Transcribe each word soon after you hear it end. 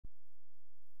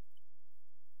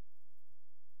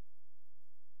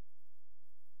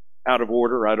out of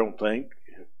order, I don't think,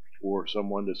 for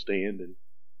someone to stand and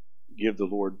give the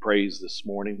Lord praise this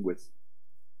morning with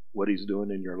what He's doing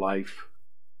in your life.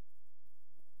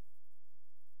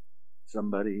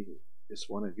 Somebody just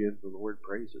want to give the Lord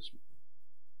praise this morning?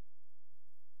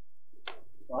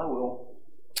 I will.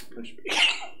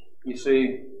 You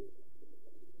see,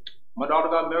 my daughter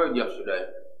got married yesterday,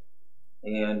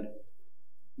 and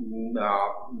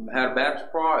had a bad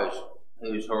surprise.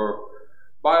 Is her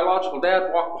biological dad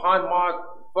walked behind my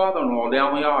father-in-law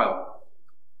down the aisle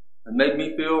and made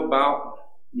me feel about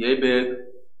yay big.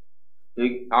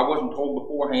 I wasn't told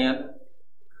beforehand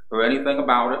or anything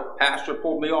about it. Pastor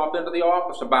pulled me off into the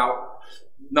office about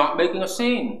not making a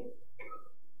scene.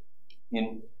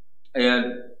 And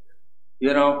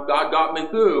you know, God got me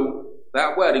through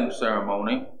that wedding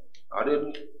ceremony. I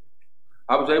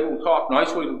was able to talk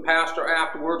nicely to the pastor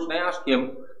afterwards and ask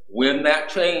him when that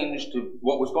changed to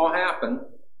what was going to happen.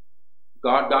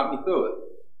 God got me through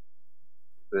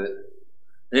it.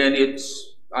 And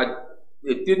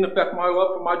it didn't affect my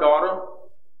love for my daughter.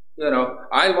 You know,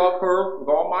 I love her with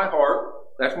all my heart.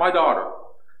 That's my daughter.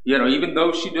 You know, even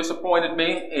though she disappointed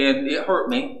me and it hurt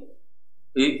me,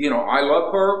 you know, I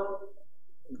love her.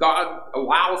 God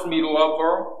allows me to love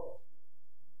her.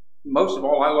 Most of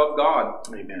all, I love God.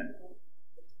 Amen.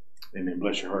 Amen.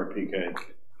 Bless your heart, PK.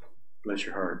 Bless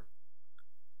your heart.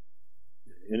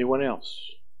 Anyone else?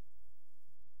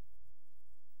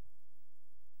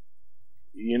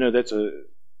 You know,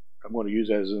 I'm going to use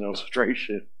that as an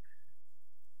illustration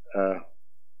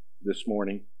this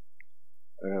morning.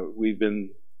 We've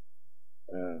been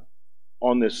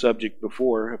on this subject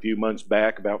before a few months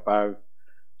back, about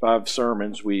five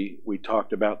sermons. We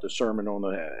talked about the Sermon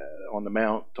on the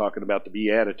Mount, talking about the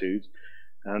Beatitudes.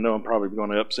 And I know I'm probably going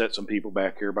to upset some people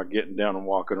back here by getting down and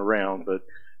walking around, but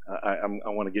I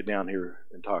want to get down here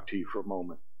and talk to you for a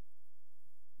moment.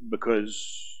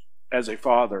 Because as a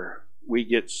father, we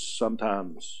get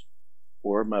sometimes,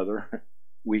 or a mother,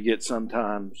 we get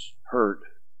sometimes hurt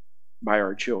by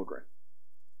our children.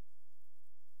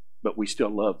 But we still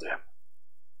love them.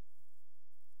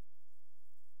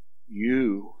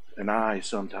 You and I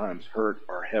sometimes hurt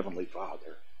our Heavenly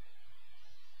Father.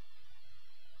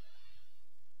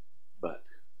 But,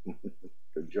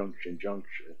 conjunction,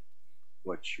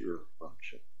 what's your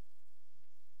function?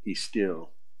 He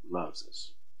still loves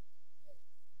us.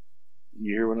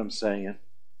 You hear what I'm saying?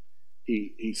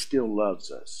 He still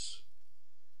loves us.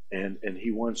 And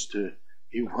he wants to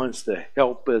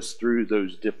help us through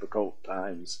those difficult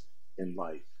times in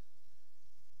life.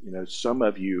 You know, some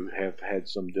of you have had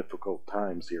some difficult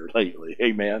times here lately.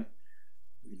 Amen.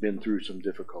 You've been through some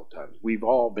difficult times. We've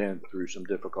all been through some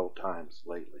difficult times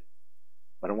lately.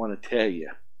 But I want to tell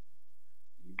you,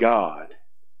 God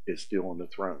is still on the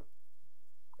throne.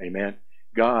 Amen.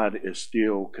 God is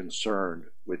still concerned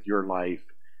with your life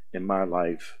and my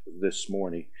life this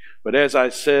morning. But as I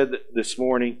said this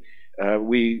morning,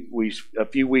 we a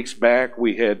few weeks back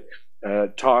we had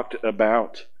talked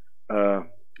about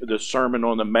the Sermon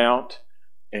on the Mount,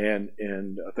 and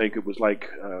I think it was like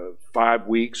 5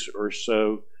 weeks or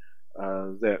so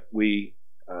that we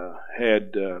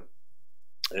had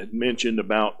mentioned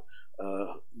about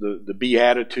the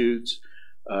Beatitudes,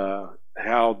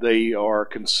 how they are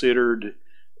considered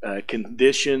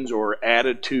conditions or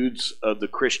attitudes of the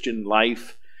Christian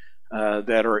life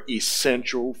that are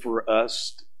essential for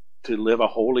us to live a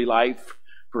holy life,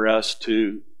 for us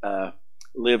to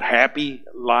live happy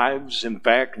lives. In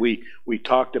fact, we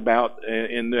talked about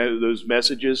in those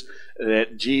messages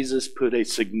that Jesus put a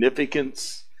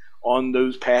significance on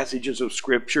those passages of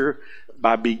Scripture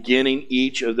by beginning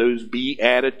each of those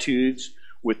Beatitudes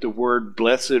with the word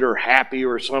blessed or happy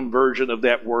or some version of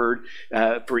that word.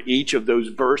 For each of those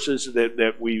verses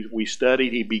that we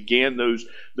studied, he began those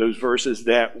verses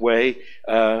that way.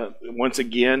 Once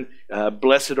again,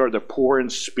 blessed are the poor in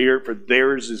spirit, for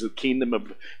theirs is the kingdom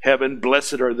of heaven.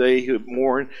 Blessed are they who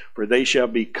mourn, for they shall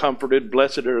be comforted.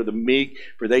 Blessed are the meek,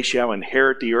 for they shall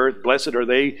inherit the earth. Blessed are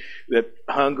they that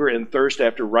hunger and thirst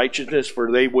after righteousness,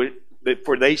 for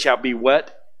they shall be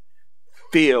what?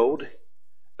 Filled.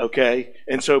 Okay,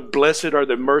 and so blessed are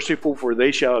the merciful, for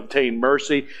they shall obtain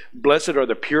mercy. Blessed are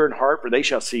the pure in heart, for they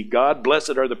shall see God.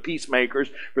 Blessed are the peacemakers,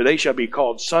 for they shall be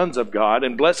called sons of God.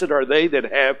 And blessed are they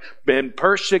that have been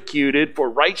persecuted for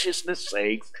righteousness'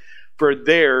 sakes, for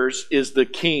theirs is the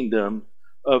kingdom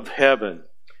of heaven.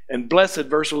 And blessed,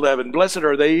 verse 11, blessed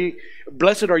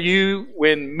are you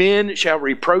when men shall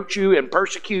reproach you and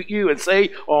persecute you and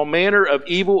say all manner of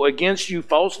evil against you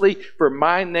falsely for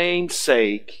my name's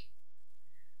sake.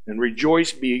 And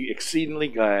rejoice, be exceedingly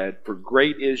glad, for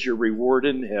great is your reward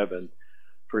in heaven.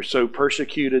 For so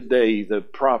persecuted they the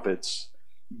prophets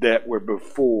that were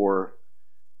before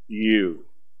you.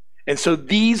 And so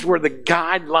these were the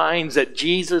guidelines that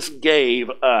Jesus gave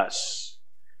us.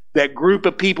 That group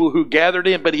of people who gathered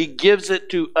in, but he gives it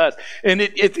to us. And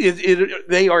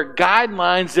they are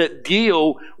guidelines that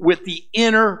deal with the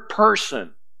inner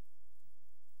person.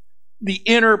 The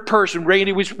inner person.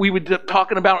 Randy, we were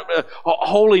talking about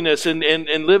holiness and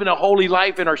living a holy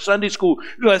life in our Sunday school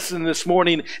lesson this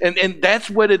morning. And that's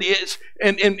what it is.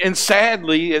 And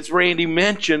sadly, as Randy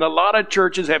mentioned, a lot of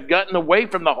churches have gotten away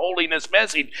from the holiness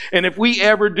message. And if we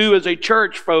ever do as a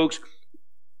church, folks,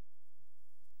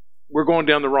 we're going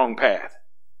down the wrong path.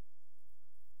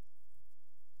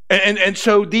 And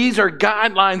so these are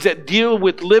guidelines that deal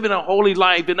with living a holy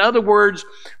life. In other words,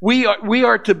 we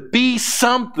are to be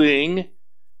something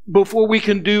before we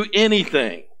can do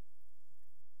anything.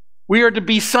 We are to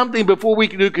be something before we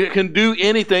can do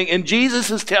anything. And Jesus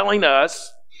is telling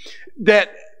us that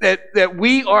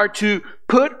we are to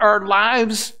put our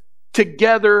lives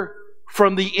together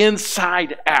from the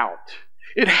inside out.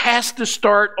 It has to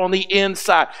start on the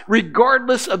inside,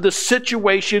 regardless of the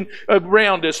situation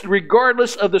around us,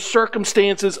 regardless of the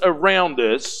circumstances around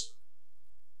us.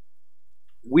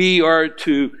 We are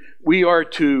to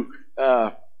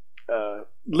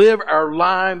live our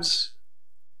lives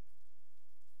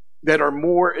that are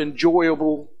more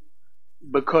enjoyable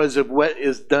because of what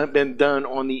has been done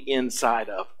on the inside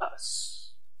of us.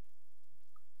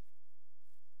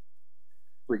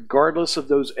 Regardless of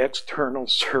those external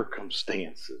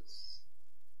circumstances,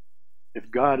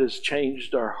 if God has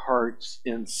changed our hearts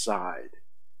inside,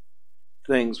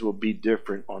 things will be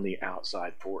different on the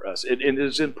outside for us. It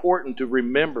is important to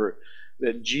remember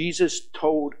that Jesus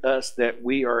told us that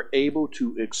we are able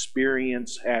to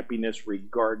experience happiness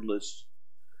regardless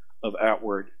of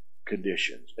outward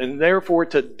conditions. And therefore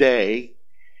today,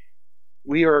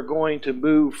 we are going to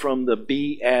move from the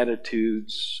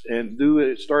Beatitudes and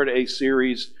start a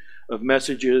series of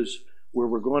messages where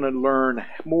we're going to learn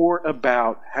more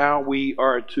about how we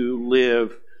are to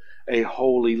live a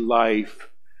holy life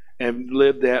and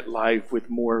live that life with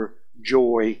more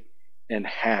joy and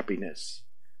happiness.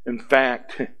 In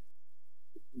fact,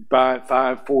 by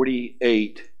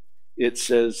 5:48, it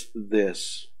says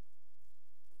this: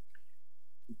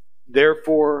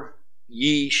 "Therefore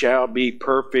ye shall be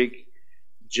perfect,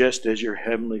 just as your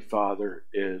heavenly Father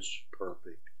is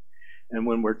perfect." And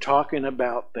when we're talking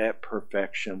about that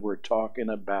perfection, we're talking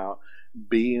about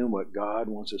being what God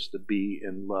wants us to be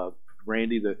in love.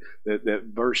 Randy, that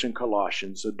verse in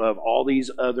Colossians, above all these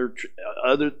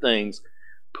other things,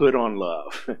 put on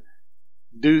love.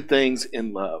 Do things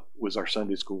in love was our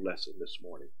Sunday school lesson this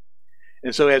morning.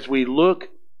 And so as we look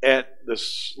at the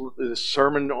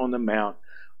Sermon on the Mount,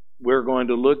 we're going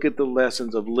to look at the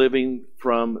lessons of living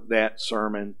from that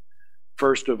sermon,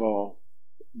 first of all,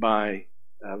 by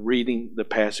reading the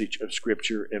passage of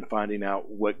Scripture and finding out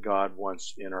what God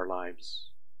wants in our lives.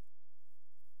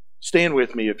 Stand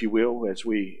with me, if you will, as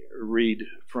we read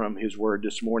from His Word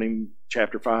this morning,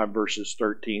 chapter 5, verses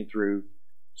 13 through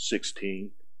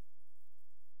 16.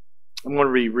 I'm going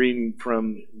to be reading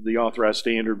from the Authorized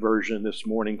Standard Version this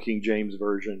morning, King James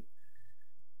Version.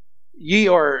 "Ye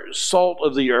are salt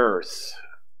of the earth,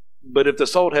 but if the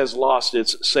salt has lost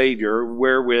its Savior,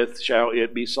 wherewith shall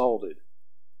it be salted?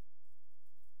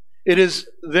 It is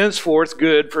thenceforth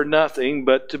good for nothing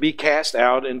but to be cast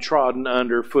out and trodden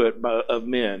under foot of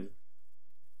men.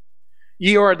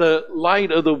 Ye are the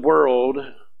light of the world.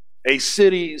 A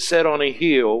city set on a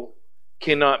hill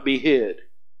cannot be hid.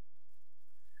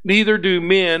 Neither do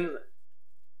men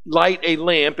light a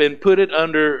lamp and put it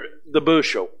under the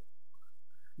bushel,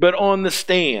 but on the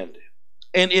stand,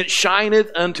 and it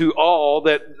shineth unto all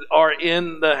that are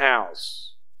in the house.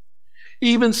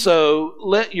 Even so,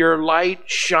 let your light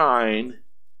shine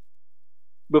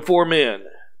before men,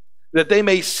 that they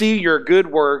may see your good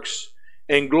works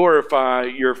and glorify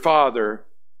your Father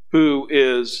who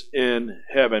is in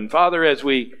heaven." Father, as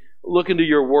we look into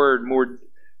your word more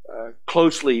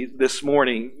closely this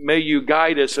morning, may you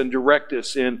guide us and direct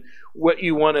us in what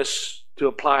you want us to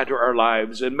apply to our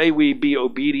lives. And may we be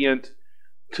obedient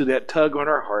to that tug on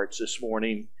our hearts this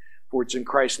morning. For it's in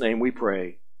Christ's name we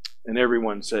pray. And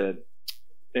everyone said,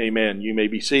 amen. You may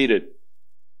be seated.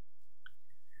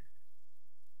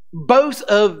 Both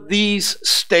of these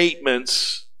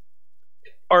statements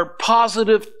are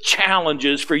positive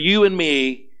challenges for you and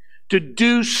me to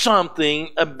do something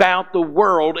about the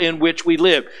world in which we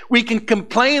live. We can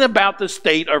complain about the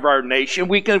state of our nation.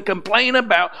 We can complain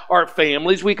about our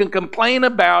families. We can complain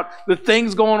about the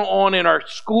things going on in our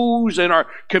schools and our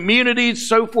communities,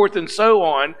 so forth and so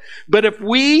on. But if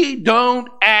we don't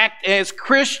act as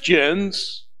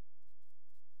Christians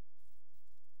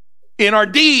in our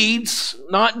deeds,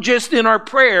 not just in our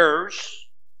prayers,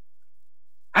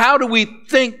 how do we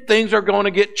think things are going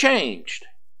to get changed?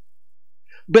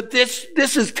 But this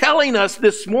is telling us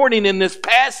this morning, in this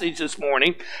passage this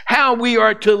morning, how we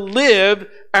are to live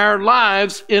our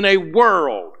lives in a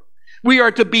world. We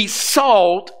are to be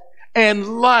salt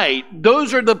and light.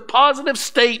 Those are the positive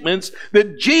statements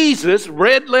that Jesus,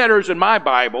 red letters in my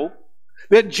Bible,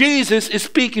 that Jesus is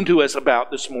speaking to us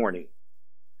about this morning.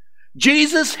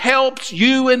 Jesus helps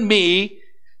you and me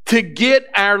to get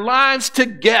our lives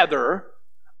together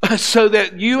so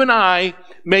that you and I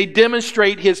may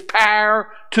demonstrate His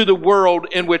power to the world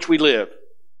in which we live.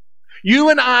 You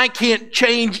and I can't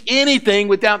change anything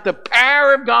without the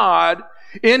power of God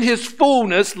in His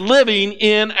fullness living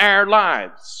in our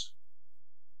lives.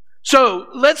 So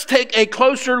let's take a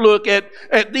closer look at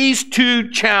these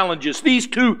two challenges, these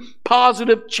two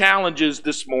positive challenges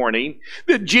this morning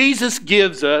that Jesus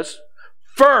gives us.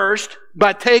 First,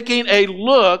 by taking a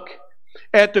look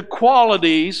at the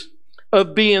qualities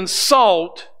of being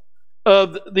salt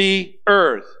of the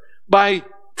earth. By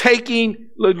taking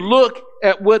a look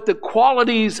at what the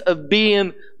qualities of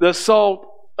being the salt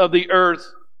of the earth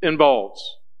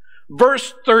involves.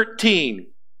 Verse 13,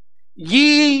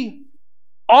 ye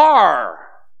are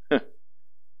the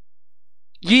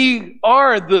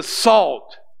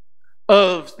salt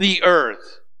of the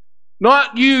earth.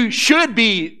 Not you should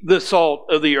be the salt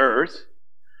of the earth.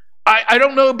 I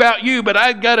don't know about you, but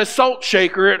I've got a salt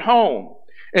shaker at home.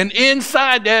 And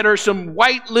inside that are some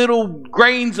white little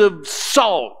grains of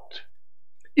salt.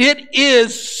 It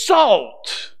is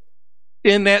salt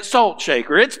in that salt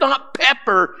shaker. It's not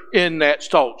pepper in that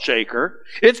salt shaker.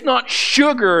 It's not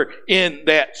sugar in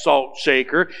that salt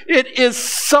shaker. It is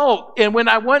salt. And when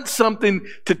I want something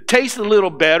to taste a little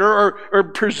better or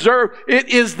preserve, it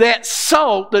is that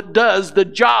salt that does the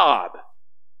job.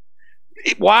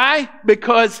 Why?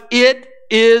 Because it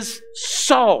is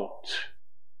salt.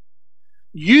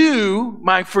 You,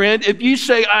 my friend, if you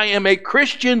say, I am a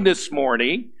Christian this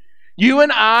morning, you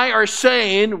and I are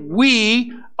saying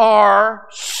we are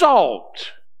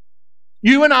salt.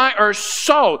 You and I are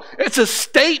salt. It's a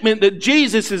statement that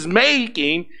Jesus is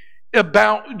making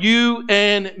about you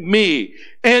and me.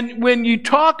 And when you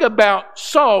talk about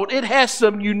salt, it has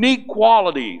some unique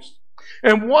qualities.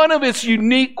 And one of its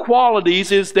unique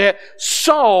qualities is that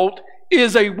salt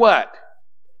is a what?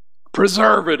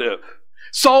 Preservative.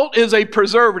 Salt is a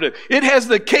preservative. It has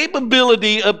the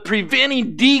capability of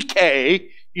preventing decay.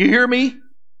 You hear me?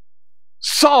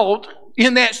 Salt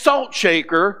in that salt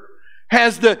shaker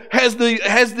has the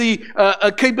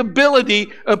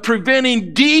capability of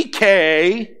preventing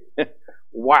decay.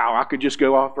 Wow, I could just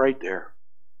go off right there.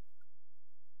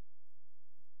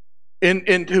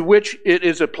 Into which it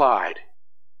is applied.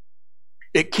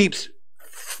 It keeps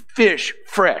fish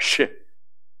fresh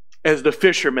as the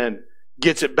fisherman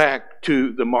gets it back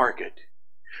to the market.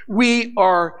 We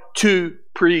are to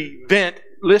prevent,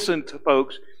 listen to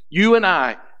folks, you and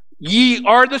I, ye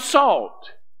are the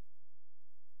salt.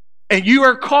 And you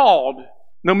are called,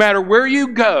 no matter where you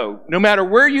go, no matter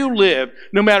where you live,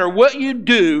 no matter what you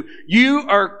do, you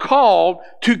are called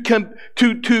to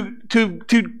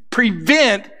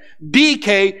prevent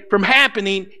decay from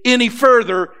happening any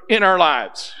further in our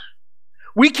lives.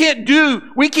 We can't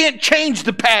change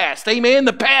the past. Amen?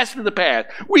 The past is the past.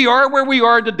 We are where we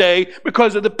are today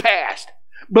because of the past.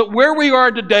 But where we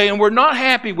are today, and we're not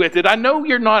happy with it. I know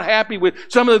you're not happy with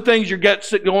some of the things you got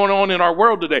going on in our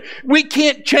world today. We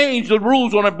can't change the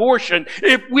rules on abortion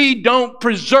if we don't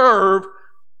preserve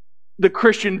the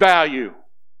Christian value.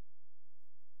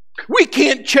 We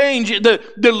can't change the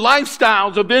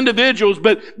lifestyles of individuals,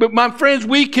 but my friends,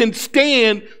 we can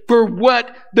stand for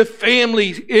what the family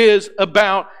is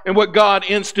about and what God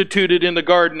instituted in the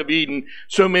Garden of Eden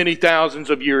so many thousands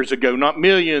of years ago. Not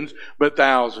millions, but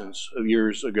thousands of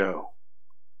years ago.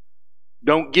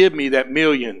 Don't give me that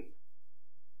million.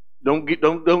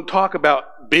 Don't talk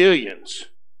about billions.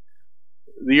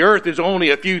 The earth is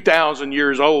only a few thousand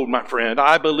years old, my friend.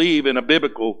 I believe in a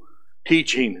biblical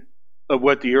teaching of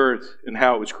what the earth and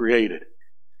how it was created.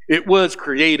 It was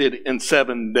created in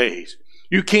 7 days.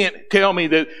 You can't tell me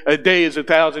that a day is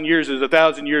 1,000 years is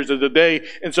 1,000 years is a day,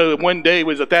 and so one day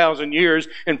was 1,000 years,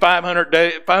 and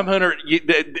 500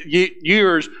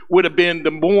 years would have been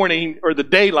the morning or the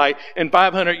daylight, and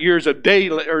 500 years of day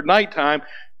or nighttime.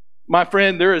 My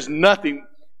friend, there is nothing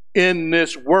in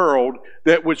this world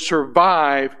that would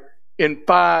survive in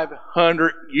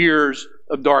 500 years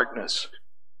of darkness.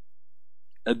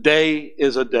 A day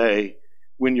is a day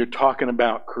when you're talking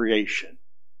about creation.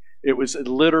 It was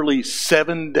literally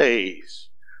 7 days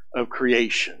of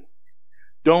creation.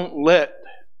 Don't let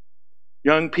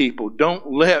young people,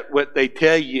 don't let what they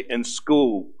tell you in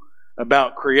school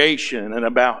about creation and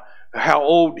about how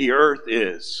old the earth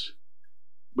is,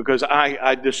 because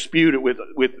I dispute it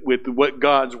with what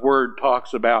God's Word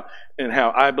talks about and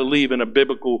how I believe in a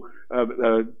biblical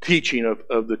teaching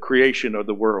of the creation of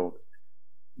the world.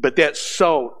 But that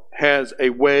salt has a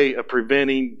way of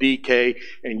preventing decay,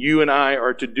 and you and I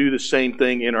are to do the same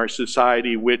thing in our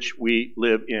society which we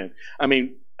live in. I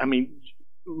mean,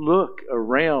 look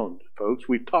around, folks.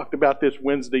 We've talked about this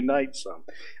Wednesday night some.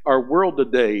 Our world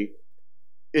today,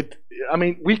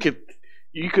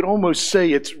 you could almost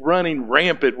say it's running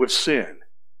rampant with sin.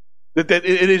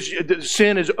 That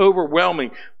sin is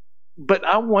overwhelming. But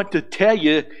I want to tell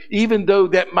you, even though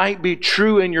that might be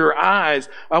true in your eyes,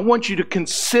 I want you to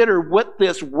consider what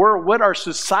this world, what our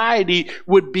society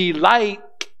would be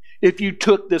like if you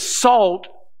took the salt,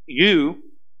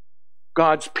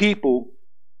 God's people,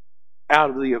 out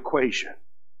of the equation.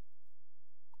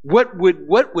 What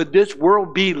would this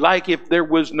world be like if there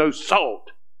was no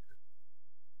salt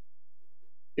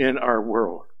in our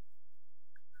world?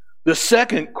 The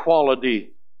second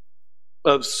quality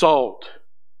of salt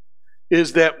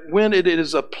is that when it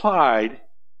is applied,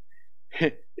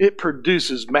 it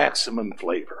produces maximum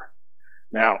flavor.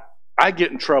 Now, I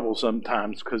get in trouble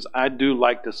sometimes because I do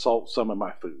like to salt some of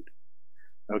my food.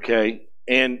 Okay?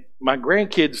 And my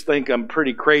grandkids think I'm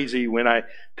pretty crazy when I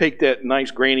take that nice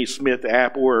Granny Smith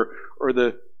apple or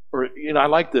I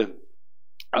like the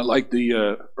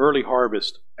early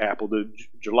harvest apple, the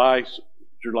July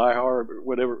harvest,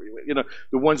 whatever,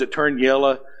 the ones that turn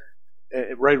yellow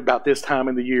right about this time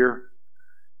of the year.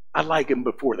 I like them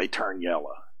before they turn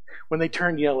yellow. When they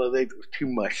turn yellow, they're too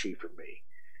mushy for me.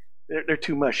 They're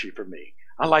too mushy for me.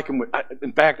 I like them.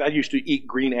 In fact, I used to eat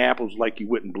green apples like you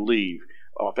wouldn't believe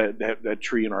off that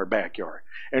tree in our backyard.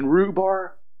 And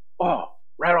rhubarb,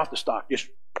 right off the stalk,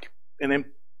 and then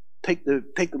take the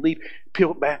leaf,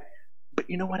 peel it back. But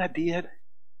you know what I did?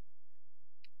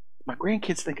 My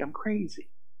grandkids think I'm crazy.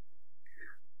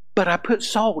 But I put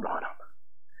salt on them.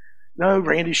 No,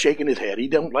 Randy's shaking his head. He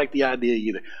don't like the idea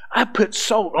either. I put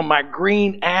salt on my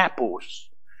green apples.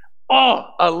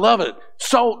 Oh, I love it.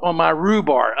 Salt on my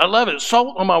rhubarb. I love it.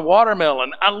 Salt on my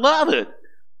watermelon. I love it.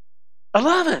 I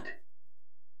love it.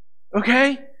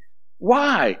 Okay?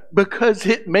 Why? Because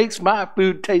it makes my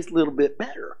food taste a little bit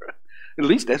better. At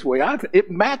least that's the way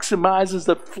it maximizes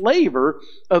the flavor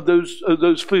of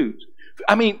those foods.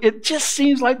 I mean, it just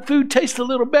seems like food tastes a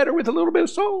little better with a little bit of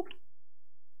salt.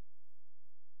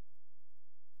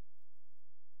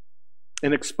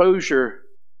 An exposure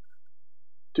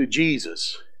to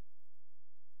Jesus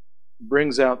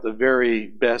brings out the very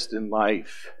best in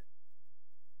life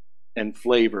and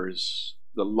flavors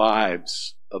the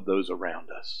lives of those around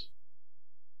us.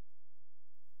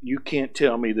 You can't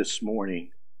tell me this morning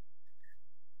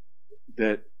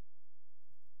that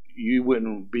you would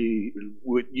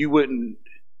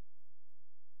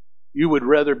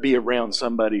rather be around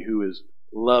somebody who is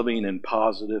loving and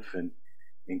positive and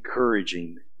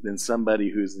encouraging than somebody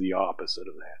who's the opposite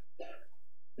of that.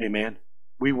 Amen.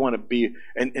 We want to be,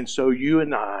 and so you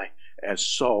and I, as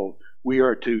salt, we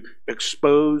are to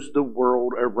expose the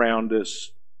world around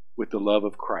us with the love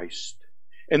of Christ.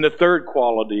 And the third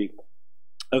quality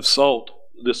of salt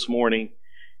this morning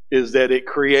is that it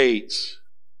creates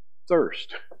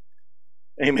thirst.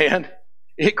 Amen.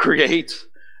 It creates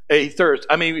a thirst.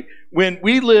 I mean, when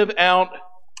we live out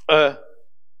the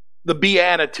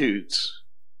Beatitudes,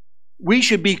 we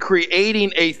should be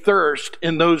creating a thirst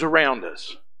in those around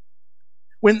us.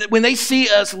 When they see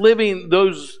us living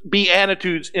those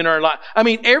Beatitudes in our life, I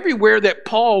mean, everywhere that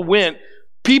Paul went,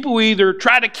 people either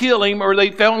tried to kill him or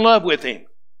they fell in love with him.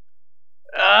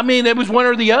 I mean, it was one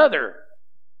or the other.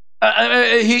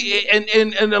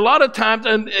 And a lot of times,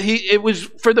 it was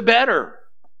for the better.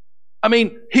 I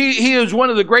mean, he is one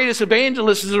of the greatest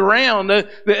evangelists around that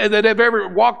have ever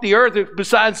walked the earth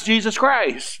besides Jesus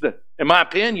Christ, in my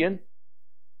opinion.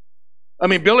 I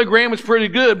mean, Billy Graham was pretty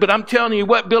good, but I'm telling you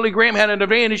what, Billy Graham had an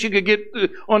advantage you could get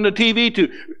on the TV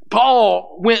to.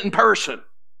 Paul went in person.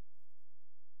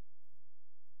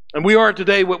 And we are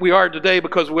today what we are today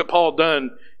because of what Paul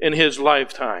done in his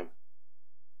lifetime.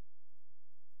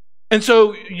 And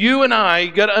so you and I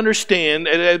got to understand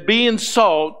that being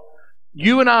salt,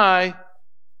 you and I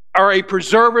are a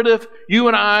preservative. You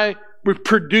and I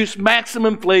produce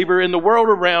maximum flavor in the world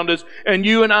around us, and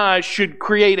you and I should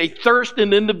create a thirst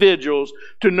in individuals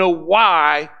to know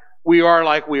why we are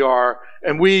like we are,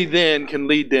 and we then can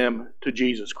lead them to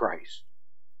Jesus Christ.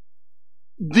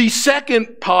 The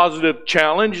second positive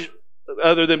challenge,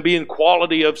 other than being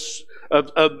quality of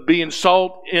being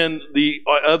salt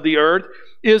of the earth,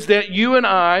 is that you and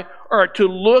I are to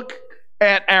look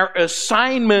at our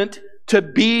assignment to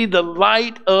be the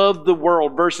light of the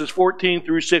world, verses 14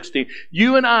 through 16.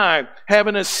 You and I have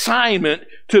an assignment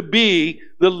to be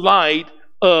the light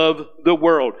of the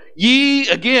world. Ye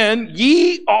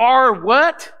are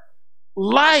what?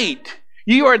 Light.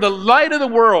 Ye are the light of the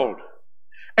world.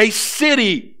 A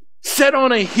city set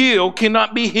on a hill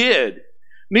cannot be hid.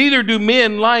 Neither do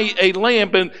men light a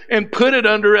lamp and put it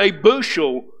under a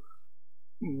bushel,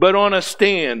 but on a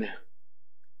stand.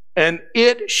 And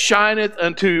it shineth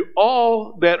unto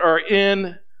all that are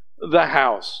in the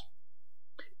house.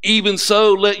 Even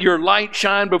so, let your light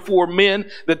shine before men,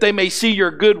 that they may see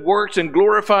your good works and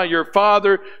glorify your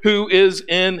Father who is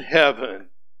in heaven.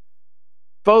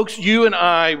 Folks, you and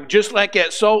I, just like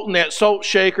that salt and that salt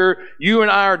shaker, you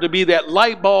and I are to be that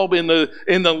light bulb in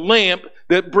the lamp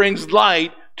that brings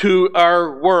light to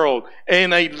our world.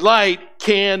 And a light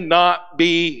cannot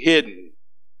be hidden.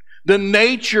 The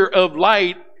nature of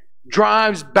light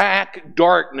drives back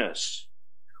darkness.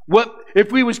 What if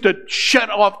we was to shut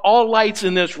off all lights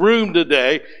in this room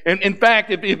today? And in fact,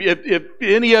 if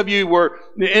any of you were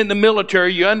in the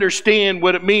military, you understand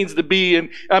what it means to be in,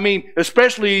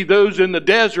 especially those in the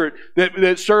desert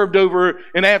that served over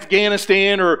in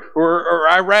Afghanistan or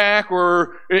Iraq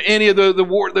or any of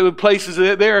the places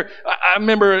there. I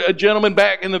remember a gentleman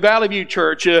back in the Valley View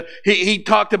Church. He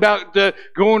talked about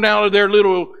going out of their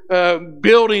little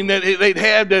building that they'd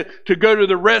had to go to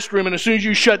the restroom, and as soon as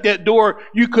you shut that door,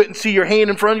 you couldn't see your hand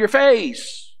in front of your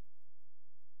face.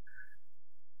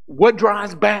 What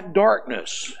drives back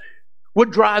darkness?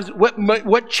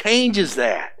 What changes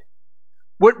that?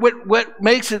 What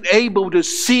makes it able to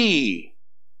see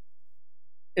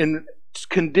in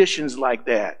conditions like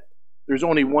that? There's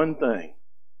only one thing: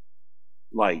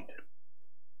 light.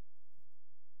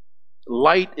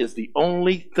 Light is the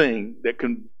only thing that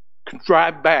can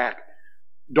drive back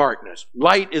darkness.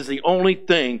 Light is the only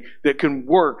thing that can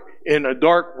work in a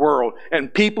dark world.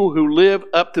 And people who live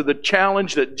up to the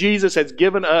challenge that Jesus has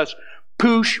given us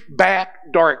push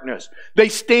back darkness. They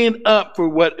stand up for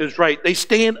what is right. They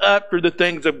stand up for the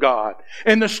things of God.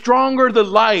 And the stronger the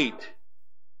light,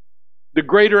 the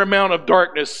greater amount of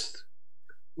darkness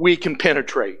we can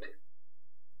penetrate.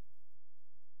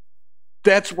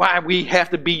 That's why we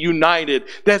have to be united.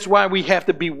 That's why we have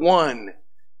to be one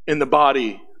in the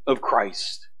body of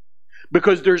Christ.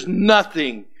 Because there's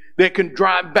nothing that can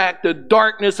drive back the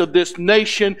darkness of this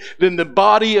nation than the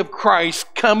body of Christ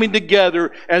coming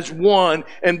together as one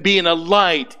and being a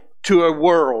light to a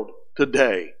world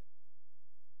today.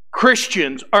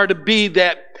 Christians are to be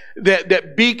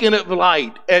that beacon of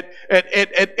light at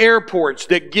airports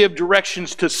that give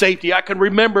directions to safety. I can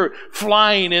remember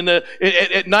flying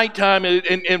at nighttime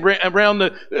around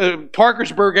the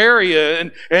Parkersburg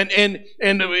area, and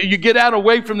you get out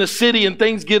away from the city, and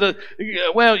things get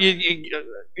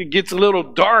it gets a little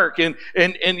dark, and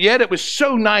yet it was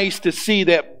so nice to see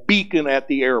that beacon at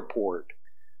the airport.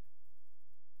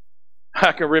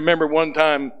 I can remember one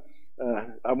time,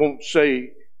 I won't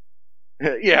say.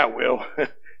 Yeah, I will.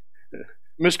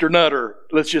 Mr. Nutter,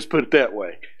 let's just put it that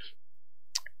way,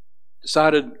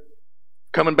 decided,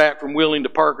 coming back from Wheeling to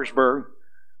Parkersburg,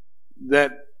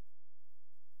 that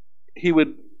he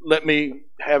would let me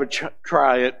have a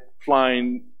try at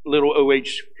flying little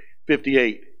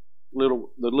OH-58, the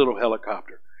little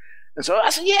helicopter. And so I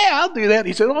said, yeah, I'll do that.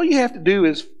 He said, all you have to do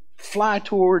is fly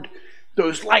toward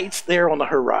those lights there on the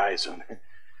horizon.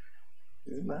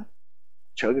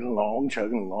 Chugging along,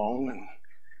 and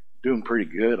doing pretty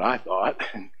good, I thought.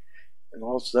 And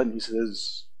all of a sudden he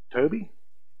says, Toby?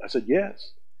 I said,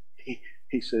 yes.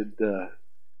 He said, do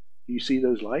you see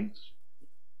those lights?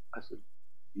 I said,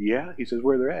 yeah. He says,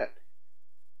 where they're at?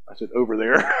 I said, over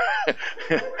there.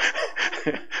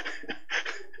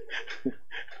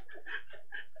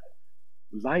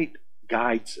 Light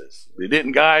guides us. They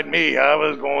didn't guide me. I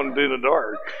was going through the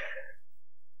dark.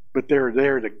 But they're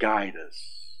there to guide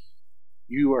us.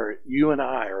 You and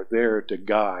I are there to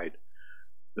guide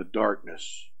the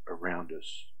darkness around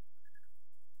us.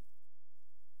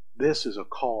 This is a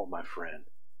call, my friend,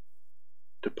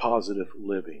 to positive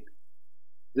living.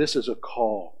 This is a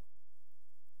call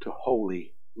to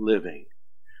holy living.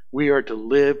 We are to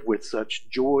live with such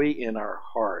joy in our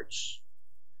hearts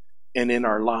and in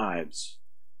our lives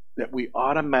that we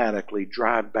automatically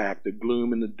drive back the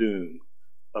gloom and the doom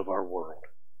of our world.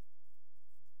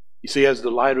 You see, as the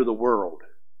light of the world,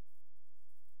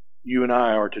 you and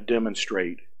I are to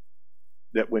demonstrate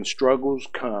that when struggles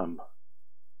come,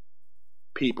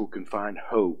 people can find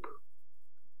hope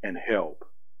and help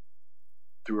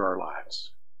through our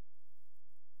lives.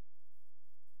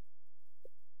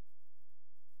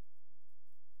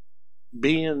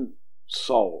 Being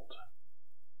salt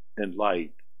and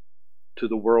light to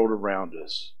the world around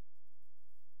us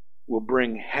will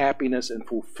bring happiness and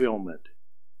fulfillment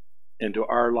into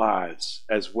our lives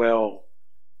as well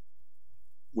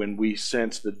when we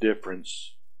sense the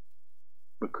difference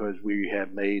because we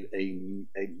have made an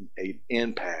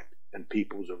impact in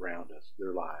people's around us,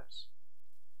 their lives.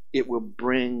 It will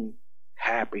bring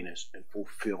happiness and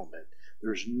fulfillment.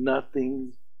 There's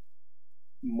nothing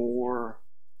more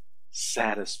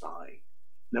satisfying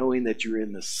knowing that you're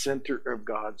in the center of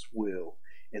God's will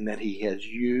and that He has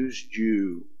used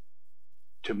you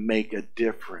to make a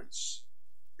difference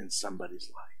in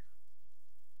somebody's life.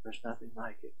 There's nothing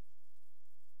like it.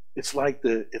 It's like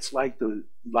the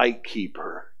light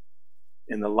keeper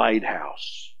in the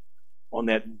lighthouse on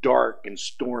that dark and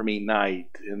stormy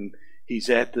night, and he's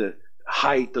at the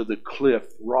height of the cliff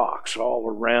rocks all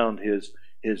around his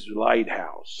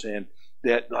lighthouse, and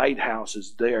that lighthouse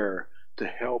is there to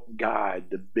help guide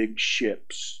the big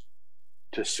ships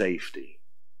to safety,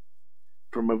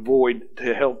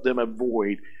 to help them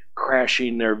avoid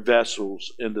crashing their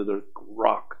vessels into the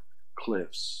rock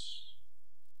cliffs.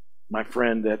 My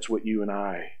friend, that's what you and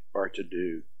I are to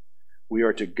do. We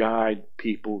are to guide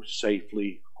people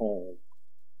safely home.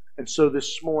 And so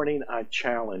this morning I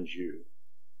challenge you,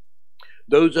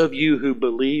 those of you who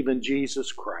believe in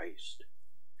Jesus Christ,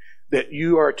 that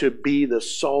you are to be the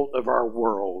salt of our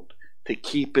world to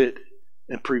keep it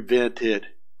and prevent it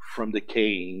from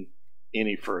decaying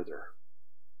any further.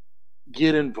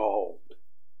 Get involved.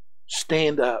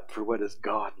 Stand up for what is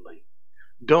godly.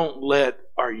 Don't let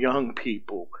our young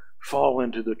people fall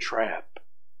into the trap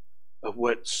of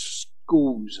what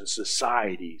schools and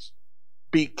societies.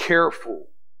 Be careful.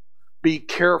 Be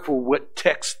careful what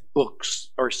textbooks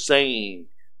are saying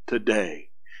today.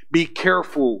 Be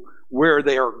careful where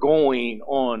they are going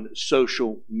on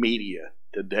social media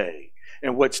today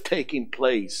and what's taking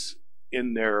place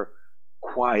in their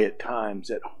quiet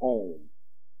times at home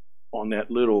on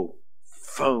that little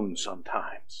phone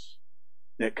sometimes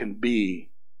that can be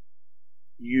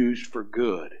used for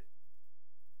good,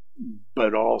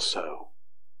 but also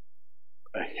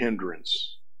a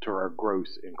hindrance to our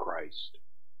growth in Christ.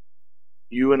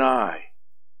 You and I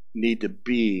need to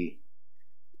be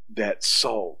that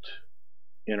salt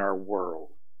in our world.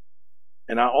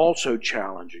 And I also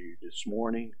challenge you this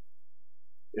morning,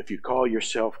 if you call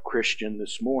yourself Christian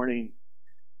this morning,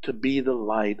 to be the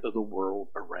light of the world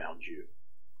around you,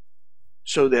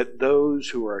 so that those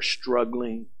who are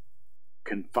struggling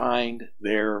can find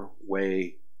their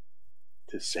way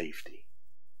to safety.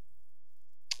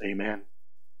 Amen.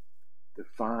 To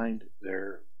find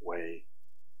their way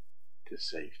to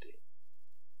safety.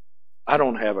 I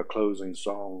don't have a closing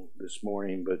song this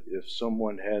morning, but if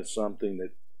someone has something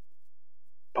that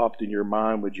popped in your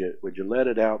mind, would you let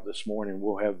it out this morning?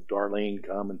 We'll have Darlene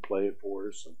come and play it for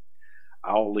us, and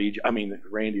I'll lead you.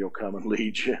 Randy will come and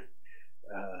lead you.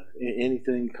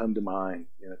 Anything come to mind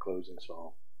in a closing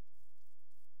song?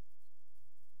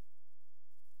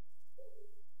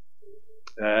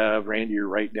 Randy, you're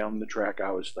right down the track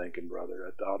I was thinking, brother.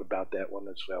 I thought about that one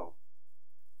as well.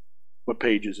 What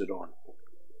page is it on?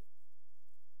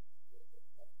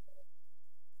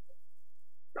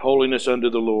 Holiness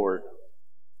unto the Lord.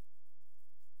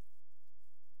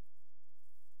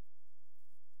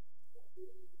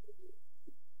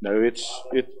 No, it's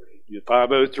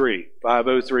 503.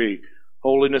 503.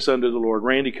 Holiness unto the Lord.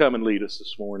 Randy, come and lead us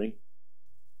this morning.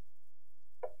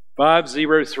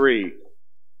 503.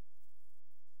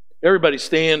 Everybody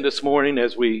stand this morning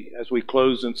as we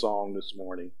close in song this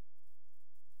morning.